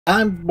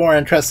I'm more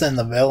interested in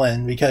the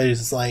villain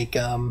because, like,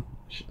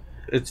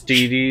 It's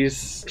Dee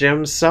Dee's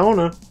Gem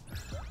Sona.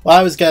 well,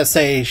 I was gonna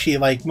say she,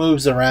 like,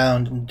 moves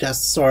around and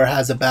just sort of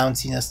has a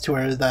bounciness to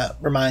her that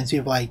reminds me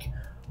of, like,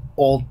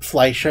 old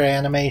Fleischer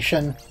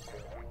animation,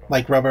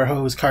 like Rubber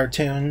Hose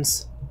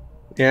cartoons.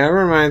 Yeah, it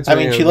reminds I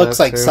me mean, of she looks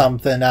that like too.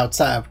 something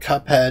outside of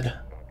Cuphead.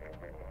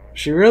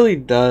 She really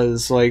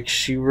does. Like,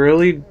 she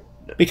really...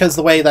 Because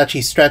the way that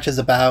she stretches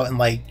about and,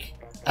 like,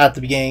 at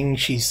the beginning,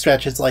 she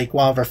stretches, like,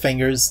 one of her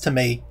fingers to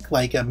make,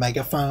 like, a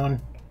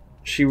megaphone.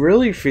 She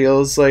really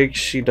feels like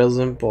she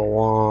doesn't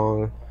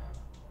belong.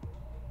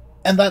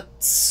 And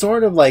that's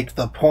sort of, like,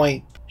 the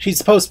point. She's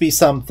supposed to be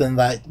something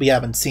that we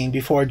haven't seen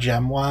before,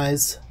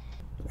 gem-wise.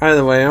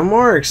 Either way, I'm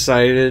more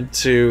excited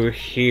to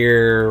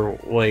hear,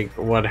 like,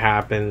 what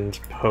happened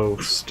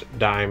post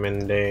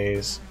Diamond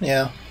Days.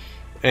 Yeah.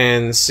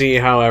 And see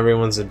how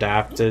everyone's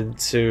adapted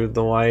to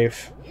the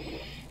life.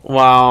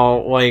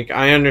 While, like,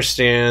 I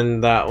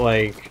understand that,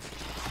 like,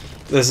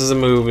 this is a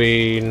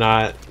movie,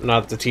 not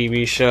the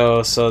TV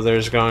show, so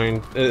it's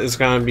going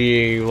to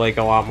be, like,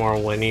 a lot more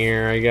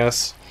linear, I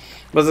guess.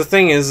 But the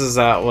thing is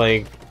that,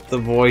 like, the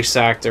voice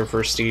actor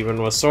for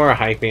Steven was sort of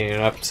hyping it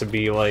up to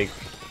be, like,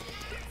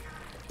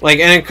 and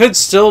it could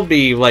still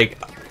be,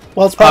 like,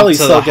 well, it's probably up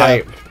to still the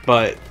hype,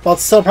 but... Well,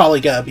 it's still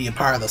probably gonna be a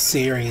part of the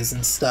series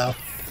and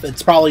stuff.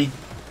 It'll probably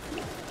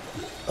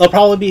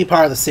be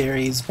part of the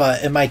series,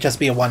 but it might just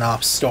be a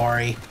one-off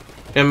story.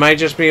 It might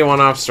just be a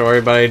one-off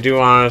story, but I do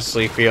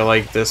honestly feel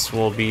like this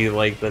will be,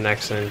 like, the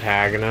next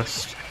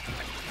antagonist.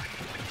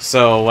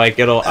 So, like,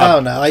 it'll... I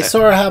don't know. I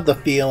sort of have the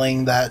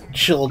feeling that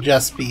she'll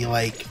just be,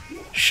 like,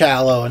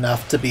 shallow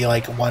enough to be,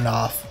 like, a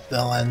one-off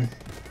villain.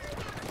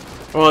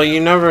 Well, you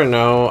never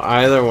know.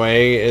 Either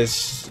way,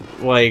 it's,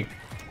 like...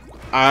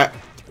 I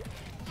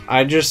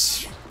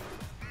just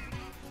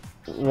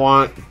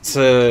want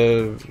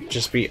to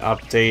just be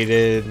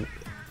updated,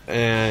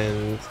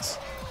 and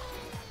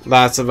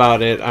that's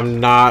about it. I'm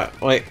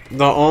not, like,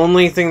 the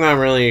only thing that I'm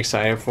really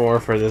excited for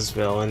this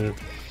villain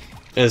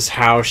is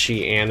how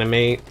she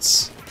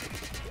animates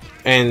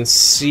and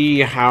see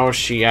how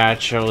she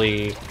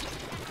actually,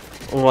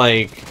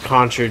 like,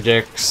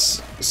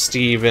 contradicts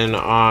Steven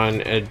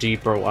on a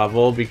deeper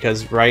level,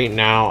 because right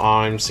now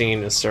all I'm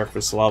seeing is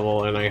surface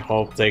level, and I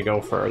hope they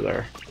go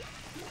further.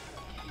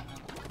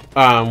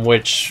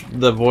 Which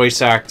the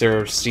voice actor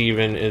of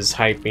Steven is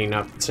hyping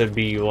up to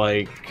be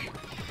like,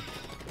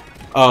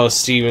 oh,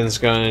 Steven's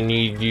gonna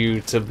need you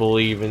to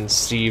believe in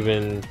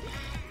Steven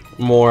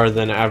more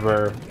than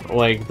ever.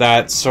 Like,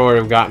 that sort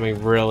of got me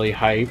really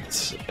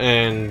hyped,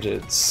 and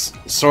it's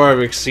sort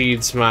of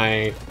exceeds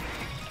my,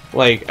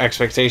 like,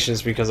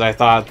 expectations, because I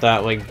thought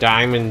that, like,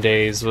 Diamond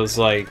Days was,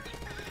 like,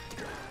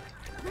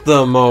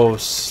 the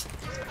most,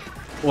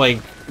 like,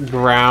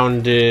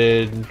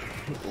 grounded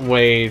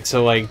way to,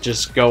 like,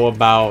 just go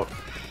about,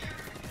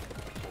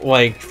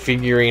 like,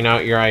 figuring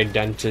out your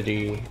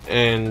identity,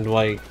 and,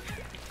 like,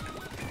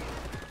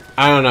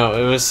 I don't know,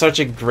 it was such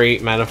a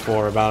great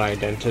metaphor about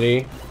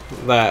identity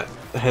that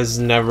has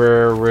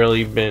never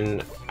really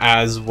been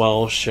as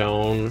well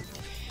shown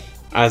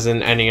as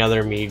in any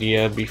other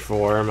media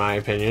before, in my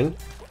opinion.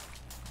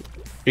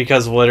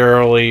 Because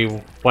literally,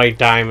 White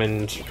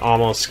Diamond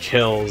almost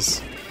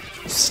kills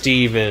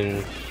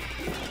Steven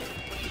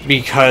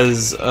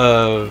because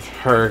of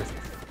her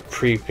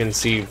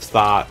preconceived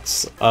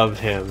thoughts of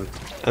him.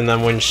 And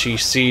then when she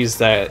sees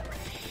that,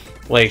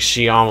 like,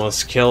 she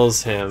almost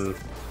kills him,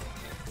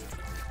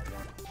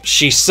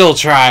 she still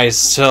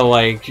tries to,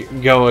 like,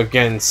 go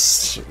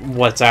against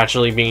what's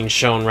actually being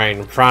shown right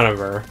in front of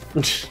her.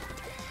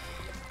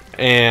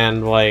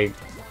 And, like,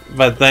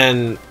 but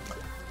then,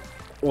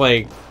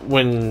 like,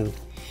 when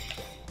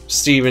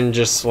Steven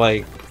just,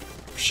 like,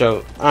 I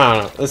don't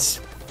know, it's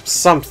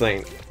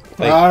something.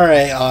 Like,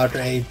 alright,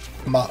 Audrey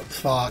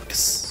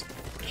Fox.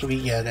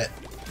 We get it.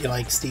 You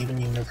like Steven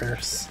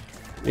Universe.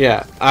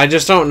 yeah, I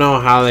just don't know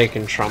how they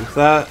can trump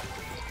that.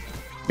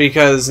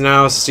 Because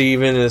now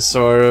Steven is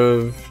sort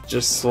of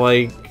just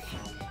like,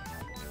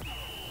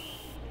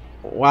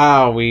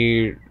 wow,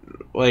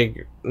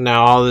 like,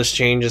 now all this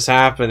change is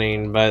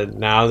happening, but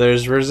now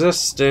there's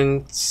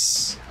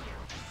resistance.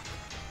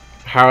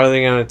 How are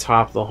they going to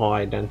top the whole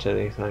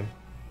identity thing?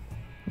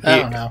 I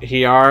don't know.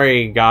 He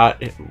already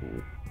got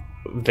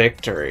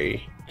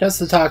victory. Just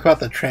to talk about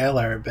the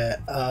trailer a bit,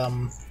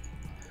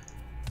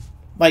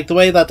 like, the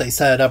way that they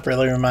set it up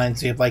really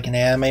reminds me of, like, an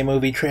anime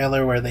movie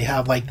trailer where they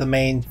have, like, the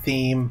main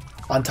theme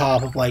on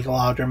top of, like, a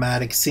lot of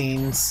dramatic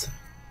scenes.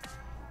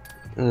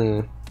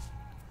 I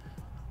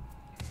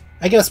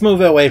guess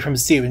moving away from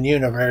Steven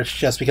Universe,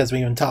 just because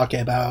we've been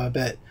talking about it a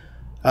bit,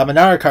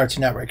 another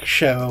Cartoon Network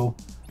show,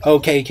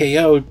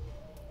 OKKO,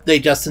 they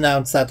just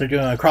announced that they're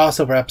doing a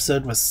crossover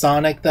episode with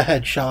Sonic the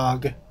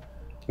Hedgehog.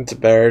 It's a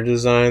better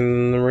design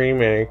than the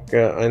remake,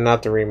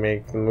 not the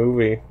remake, the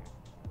movie.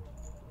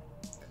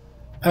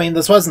 I mean,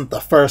 this wasn't the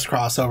first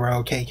crossover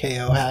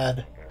OKKO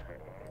had.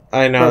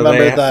 I know.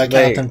 Remember the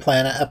Captain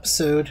Planet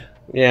episode?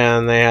 Yeah,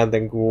 and they had the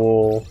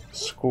ghoul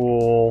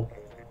school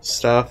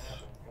stuff.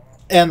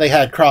 And they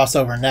had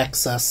crossover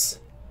Nexus.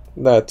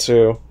 That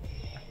too.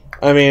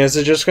 I mean, is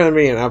it just going to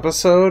be an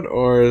episode,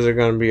 or is it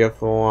going to be a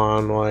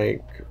full-on,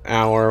 like,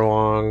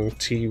 hour-long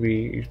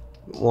TV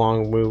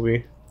long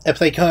movie? If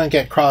they couldn't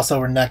get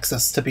crossover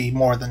Nexus to be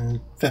more than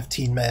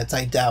 15 minutes,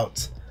 I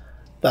doubt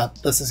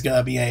that this is going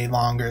to be any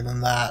longer than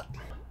that.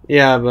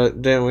 Yeah,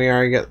 but didn't we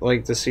already get,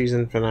 like, the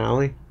season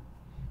finale?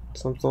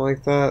 Something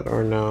like that?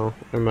 Or no?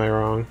 Am I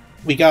wrong?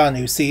 We got a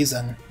new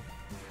season.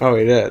 Oh,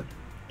 we did?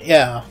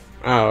 Yeah.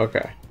 Oh,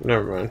 okay.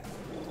 Never mind.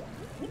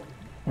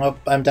 Well,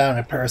 I'm down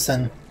in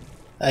person.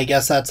 I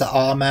guess that's an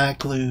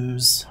automatic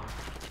lose.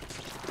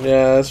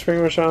 Yeah, that's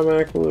pretty much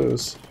automatic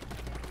lose.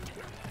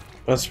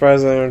 I'm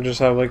surprised they don't just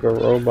have like a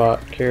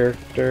robot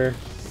character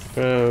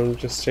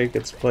just take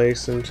its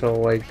place until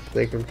like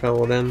they can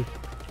fill it in.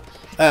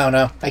 I don't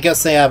know. I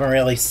guess they haven't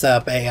really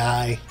set up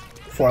AI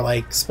for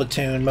like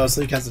Splatoon,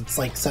 mostly because it's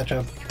like such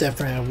a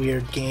different and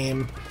weird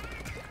game.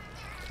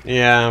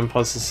 Yeah, and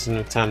plus this is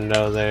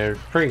Nintendo. They're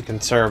pretty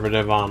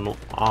conservative on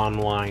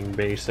online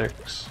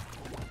basics.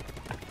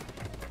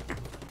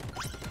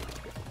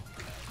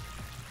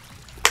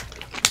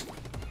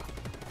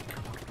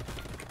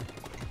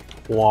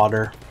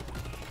 Water.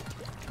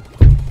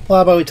 Well,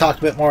 how about we talk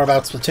a bit more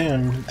about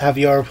Splatoon? Have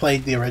you ever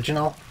played the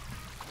original?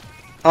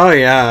 Oh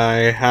yeah,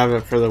 I have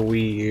it for the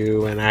Wii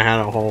U, and I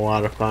had a whole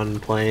lot of fun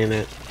playing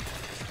it.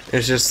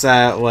 It's just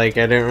that, like,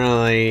 I didn't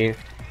really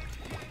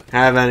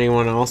have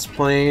anyone else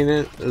playing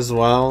it as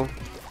well,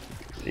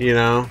 you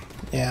know?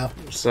 Yeah.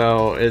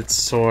 So it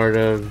sort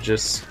of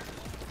just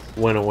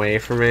went away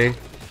for me.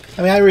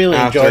 I mean, I really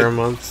enjoyed... After a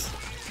month.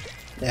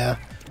 Yeah.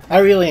 I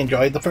really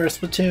enjoyed the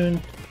first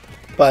Splatoon,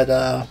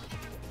 but,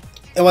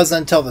 it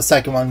wasn't until the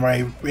second one where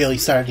I really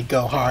started to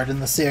go hard in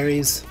the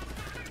series.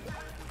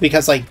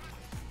 Because, like,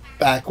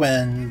 back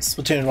when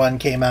Splatoon 1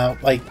 came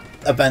out, like,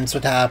 events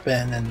would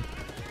happen and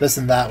this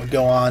and that would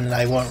go on, and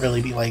I wouldn't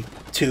really be, like,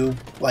 too,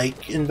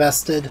 like,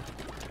 invested.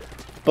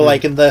 But,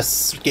 like, in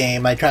this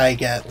game, I try to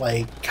get,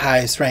 like,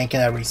 highest rank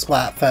in every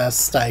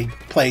Splatfest. I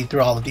played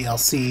through all the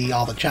DLC,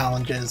 all the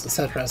challenges,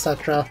 etc.,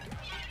 etc.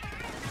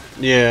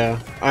 Yeah,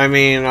 I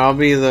mean, I'll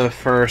be the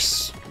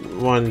first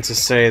one to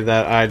say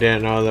that I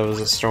didn't know there was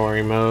a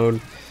story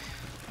mode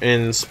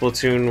in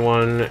Splatoon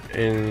 1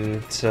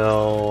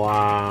 until,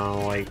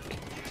 like,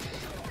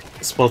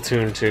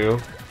 Splatoon 2.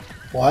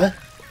 What?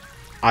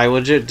 I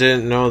legit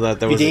didn't know that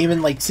there was... You didn't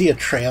even, like, see a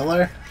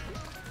trailer?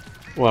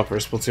 What, for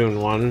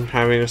Splatoon 1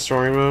 having a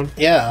story mode?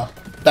 Yeah.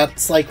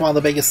 That's, like, one of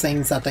the biggest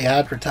things that they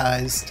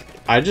advertised.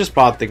 I just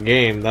bought the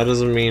game. That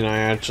doesn't mean I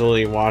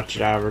actually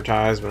watched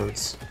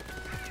advertisements.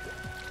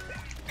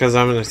 Because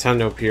I'm a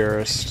Nintendo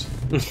purist.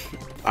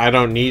 I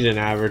don't need an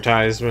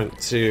advertisement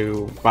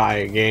to buy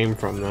a game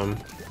from them.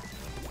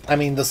 I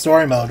mean, the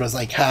story mode was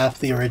like half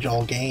the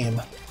original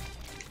game.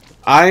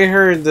 I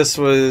heard this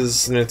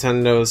was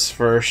Nintendo's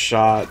first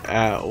shot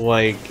at,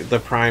 like, the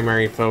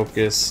primary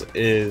focus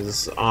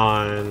is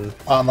on...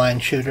 Online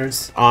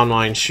shooters.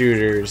 Online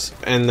shooters.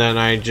 And then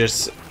I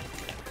just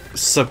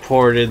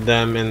supported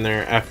them in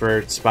their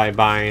efforts by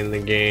buying the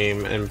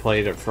game and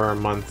played it for a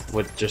month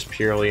with just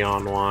purely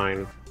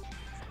online.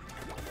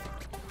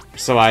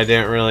 So I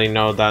didn't really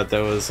know that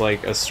there was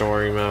like a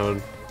story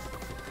mode.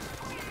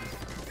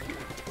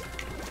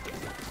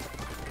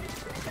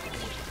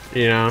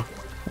 You know?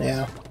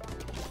 Yeah.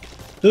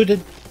 Who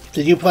did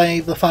you play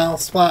the final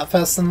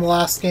Splatfest in the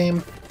last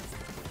game?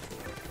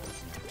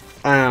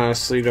 I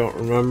honestly don't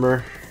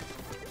remember.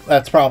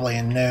 That's probably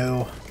a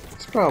no.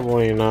 It's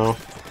probably a no.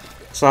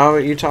 So how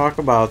about you talk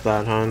about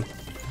that, hon?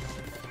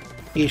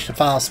 Each the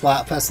final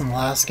Splatfest in the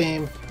last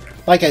game.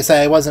 Like I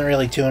said, I wasn't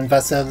really too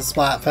invested in the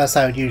Splatfest.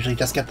 I would usually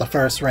just get the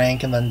first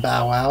rank and then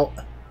bow out.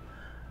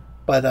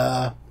 But,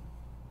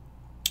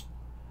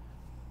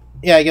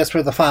 yeah, I guess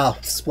for the final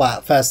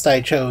Splatfest, I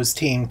chose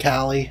Team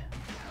Cali.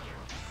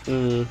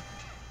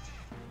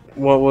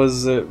 What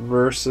was it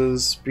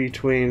versus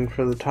between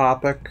for the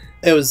topic?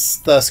 It was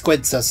the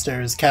Squid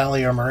sisters,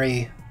 Callie or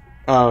Marie.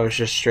 Oh, it's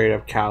just straight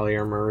up Callie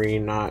or Marie,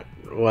 not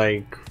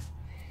like...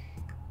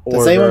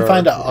 Does anyone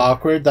find it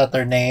awkward that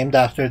they're named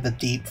after the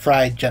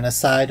deep-fried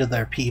genocide of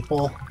their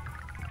people?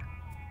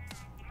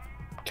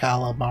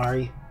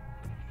 Calamari.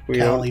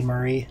 Callie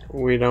Marie.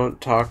 We don't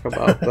talk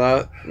about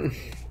that.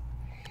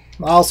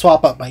 I'll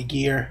swap up my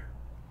gear.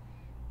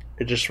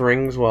 It just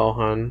rings well,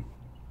 hun.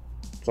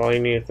 That's all you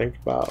need to think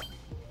about.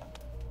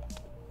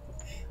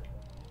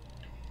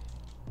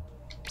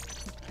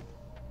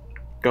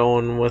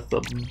 Going with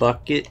the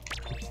bucket.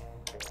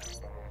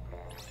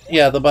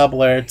 Yeah, the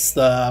bubbler. It's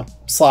the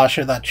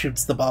slosher that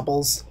shoots the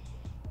bubbles.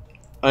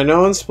 I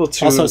know in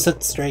Splatoon... Also,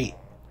 sit straight.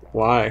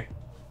 Why?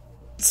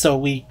 So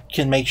we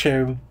can make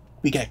sure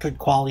we get good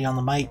quality on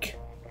the mic.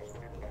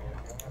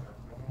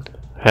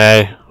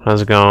 Hey,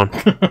 how's it going?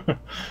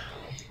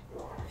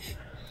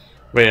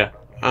 But yeah,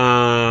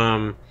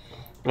 I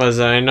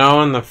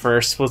know in the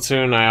first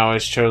Splatoon I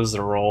always chose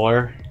the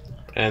roller,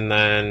 and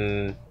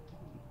then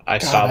I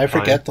stopped playing. I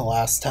forget the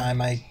last time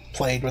I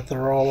played with the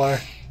roller.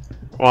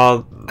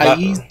 Well,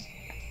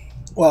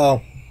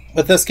 well,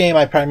 with this game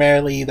I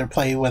primarily either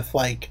play with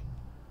like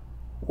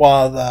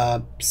one of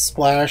the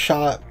splatter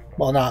shot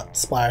well, not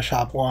splash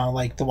hop, more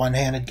like the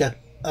one-handed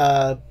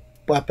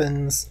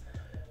weapons,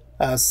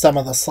 some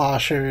of the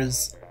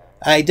sloshers.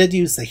 I did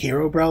use the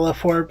hero umbrella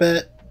for a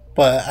bit,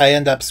 but I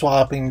end up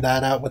swapping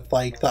that out with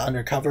like the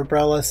undercover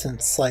umbrella,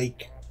 since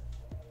like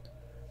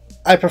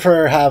I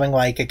prefer having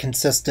like a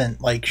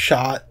consistent like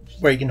shot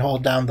where you can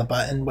hold down the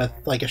button with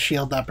like a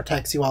shield that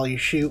protects you while you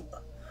shoot,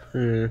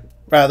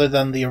 rather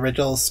than the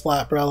original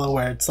splat umbrella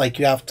where it's like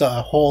you have to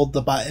hold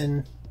the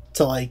button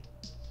to like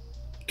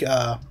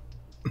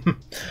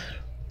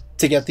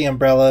to get the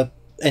umbrella,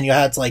 and you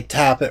had to like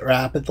tap it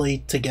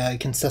rapidly to get a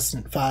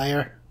consistent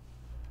fire.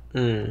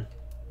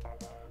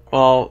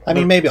 Well, I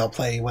mean, maybe I'll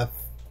play with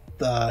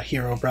the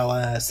hero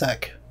umbrella in a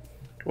sec.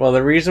 Well,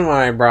 the reason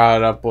why I brought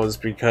it up was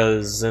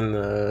because in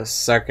the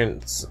second,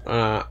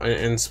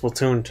 in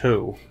Splatoon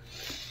 2,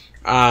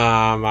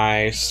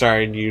 I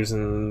started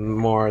using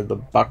more of the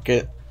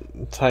bucket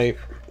type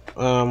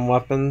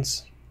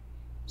weapons.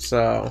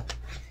 So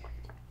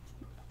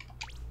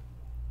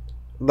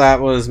that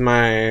was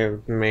my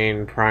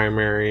main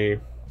primary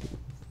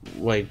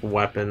like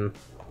weapon.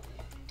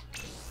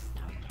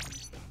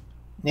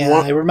 Yeah,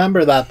 I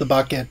remember that the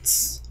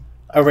buckets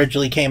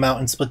originally came out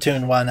in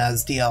Splatoon 1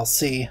 as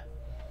DLC.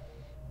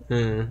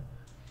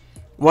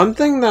 One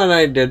thing that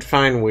I did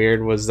find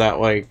weird was that,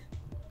 like,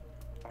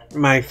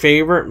 my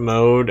favorite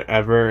mode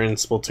ever in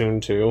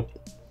Splatoon 2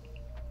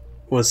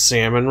 was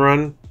Salmon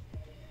Run.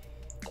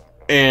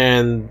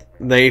 And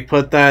they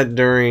put that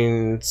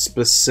during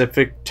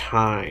specific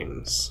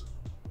times.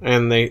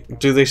 And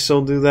do they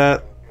still do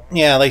that?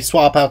 Yeah, they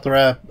swap out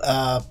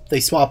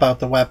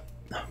the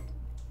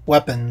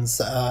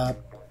weapons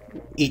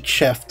each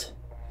shift.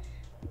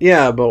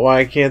 Yeah, but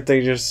why can't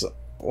they just,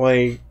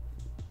 like,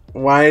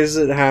 why does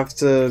it have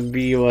to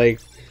be like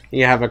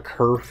you have a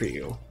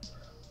curfew?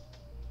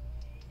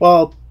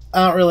 Well,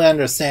 I don't really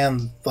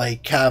understand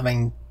like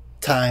having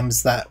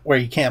times that where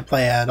you can't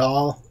play at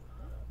all.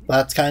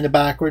 That's kind of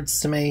backwards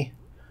to me.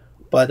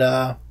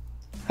 But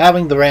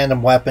having the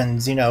random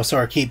weapons, you know,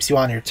 sort of keeps you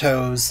on your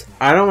toes.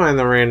 I don't mind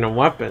the random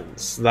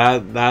weapons.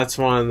 That's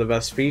one of the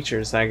best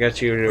features. That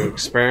gets you to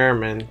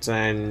experiment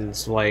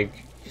and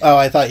like. Oh,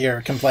 I thought you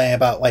were complaining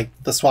about like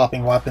the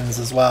swapping weapons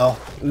as well.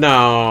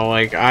 No,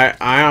 like I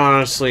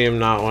honestly am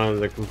not one of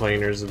the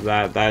complainers of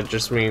that. That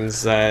just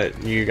means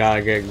that you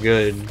gotta get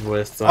good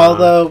with.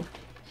 Although,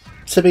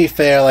 to be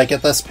fair, like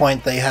at this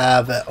point they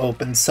have it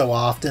open so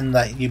often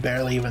that you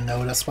barely even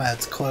notice when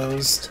it's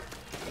closed.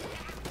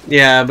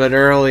 Yeah, but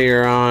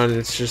earlier on,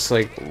 it's just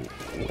like,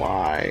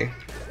 why?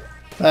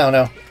 I don't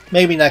know.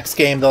 Maybe next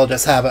game they'll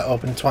just have it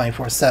open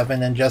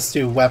 24/7 and just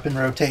do weapon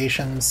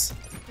rotations.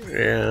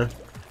 Yeah.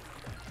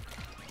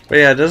 But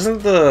yeah,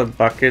 doesn't the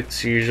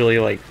buckets usually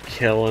like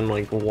kill in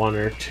like 1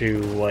 or 2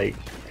 like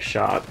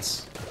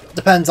shots?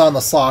 Depends on the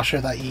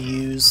slosher that you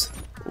use.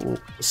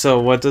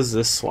 So what does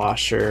this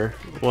slosher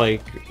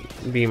like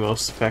be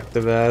most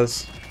effective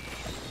as?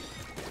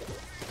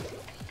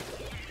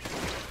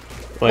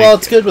 Like, well,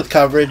 it's good with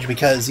coverage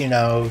because, you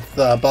know,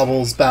 the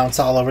bubbles bounce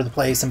all over the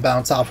place and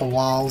bounce off of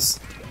walls.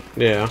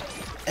 Yeah.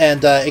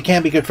 And it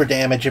can be good for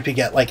damage if you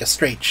get like a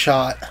straight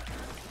shot.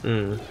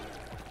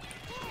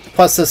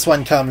 Plus, this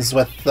one comes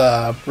with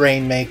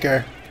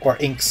Rainmaker or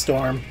Ink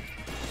Storm.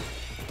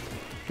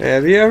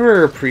 Have you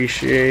ever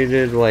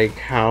appreciated like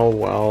how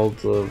well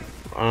the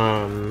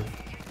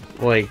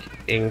like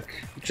ink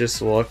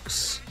just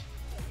looks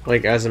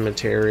like as a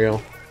material?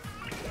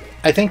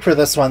 I think for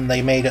this one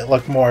they made it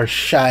look more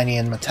shiny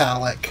and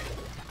metallic.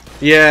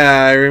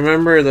 Yeah, I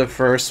remember the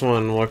first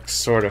one looked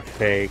sort of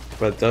fake,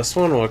 but this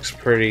one looks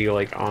pretty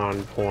like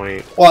on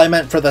point. Well, I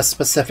meant for the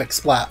specific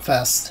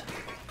Splatfest.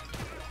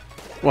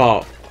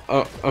 Well,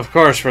 of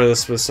course for the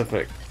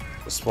specific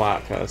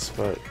Splatfest,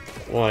 but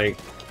like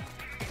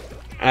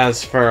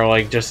as for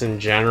like just in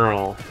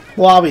general.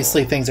 Well,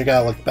 obviously things are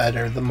gonna look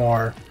better the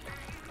more,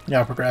 you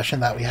know,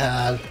 progression that we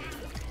had.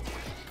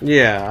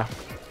 Yeah,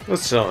 but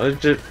still,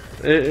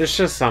 it's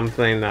just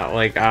something that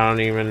like I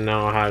don't even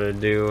know how to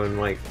do, and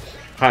like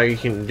how you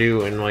can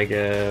do in like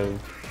a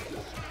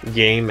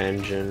game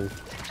engine,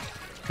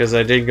 because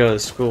I did go to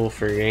school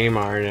for game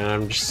art, and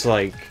I'm just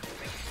like,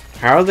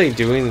 how are they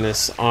doing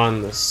this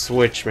on the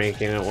Switch,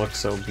 making it look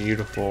so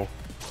beautiful?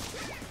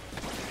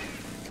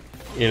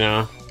 You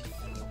know?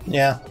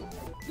 Yeah.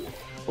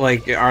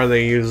 Like, are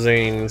they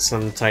using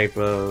some type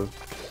of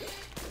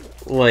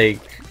like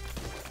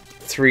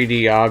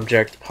 3D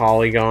object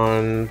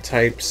polygon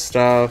type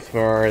stuff,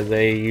 or are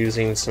they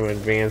using some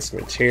advanced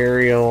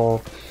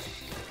material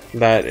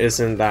that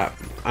isn't that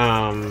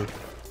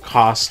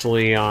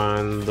costly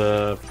on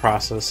the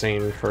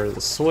processing for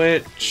the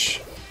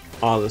Switch?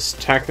 All this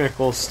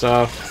technical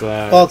stuff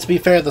that... Well, to be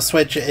fair, the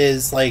Switch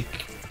is like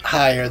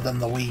higher than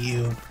the Wii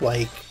U,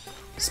 like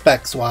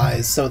specs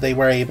wise, so they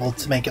were able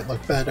to make it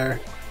look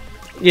better.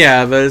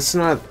 Yeah, but it's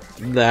not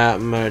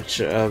that much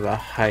of a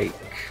hike,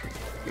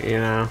 you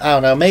know? I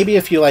don't know, maybe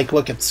if you like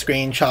look at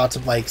screenshots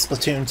of like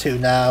Splatoon 2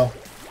 now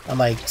and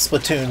like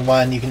Splatoon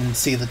 1, you can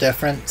see the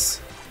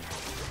difference.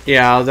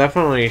 Yeah, I'll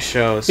definitely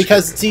show...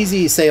 Because it's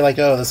easy to say like,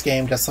 oh, this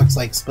game just looks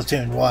like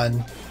Splatoon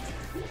 1.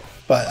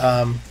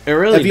 But it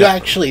really if you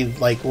actually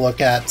like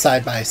look at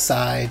side by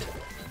side,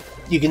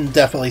 you can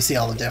definitely see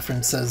all the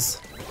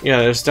differences. Yeah,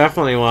 there's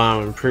definitely a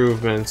lot of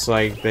improvements.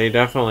 Like, they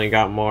definitely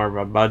got more of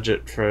a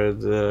budget for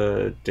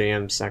the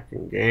damn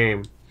second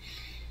game.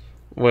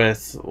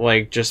 With,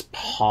 like, just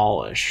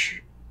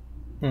polish.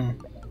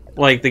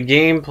 Like, the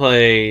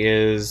gameplay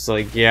is,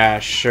 like, yeah,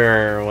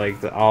 sure,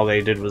 like, all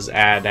they did was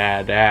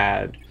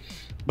add.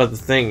 But the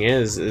thing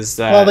is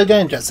that... Well, they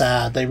didn't just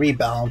add, they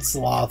rebalanced a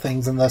lot of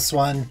things in this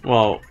one.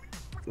 Well,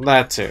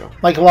 that too.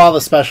 Like, a lot of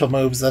the special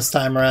moves this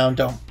time around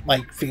don't,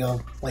 like,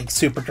 feel, like,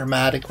 super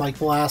dramatic like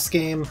the last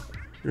game.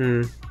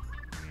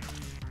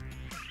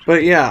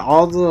 But yeah,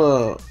 all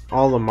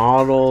the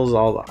models,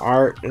 all the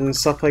art and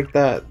stuff like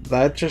that,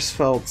 that just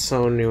felt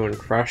so new and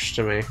fresh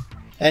to me.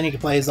 And you can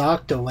play as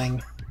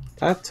Octoling.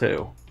 That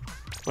too.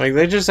 Like,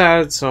 they just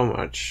added so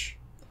much.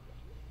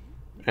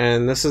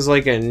 And this is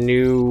like a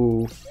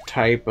new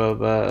type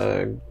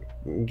of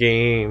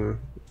game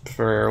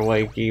for,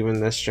 like, even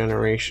this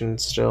generation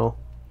still.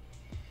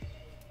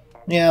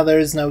 Yeah, there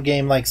is no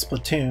game like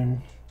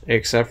Splatoon.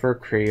 Except for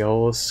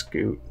Crayola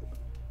Scoot.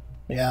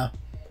 Yeah.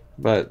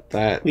 But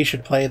that... We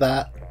should play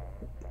that.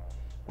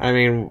 I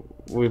mean,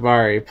 we've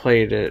already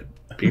played it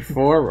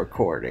before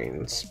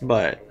recordings,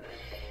 but...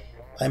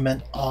 I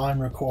meant on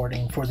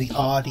recording for the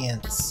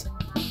audience.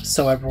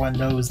 So everyone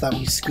knows that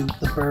we scoot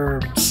the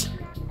burbs.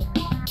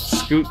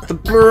 Scoot the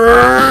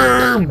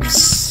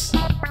burbs!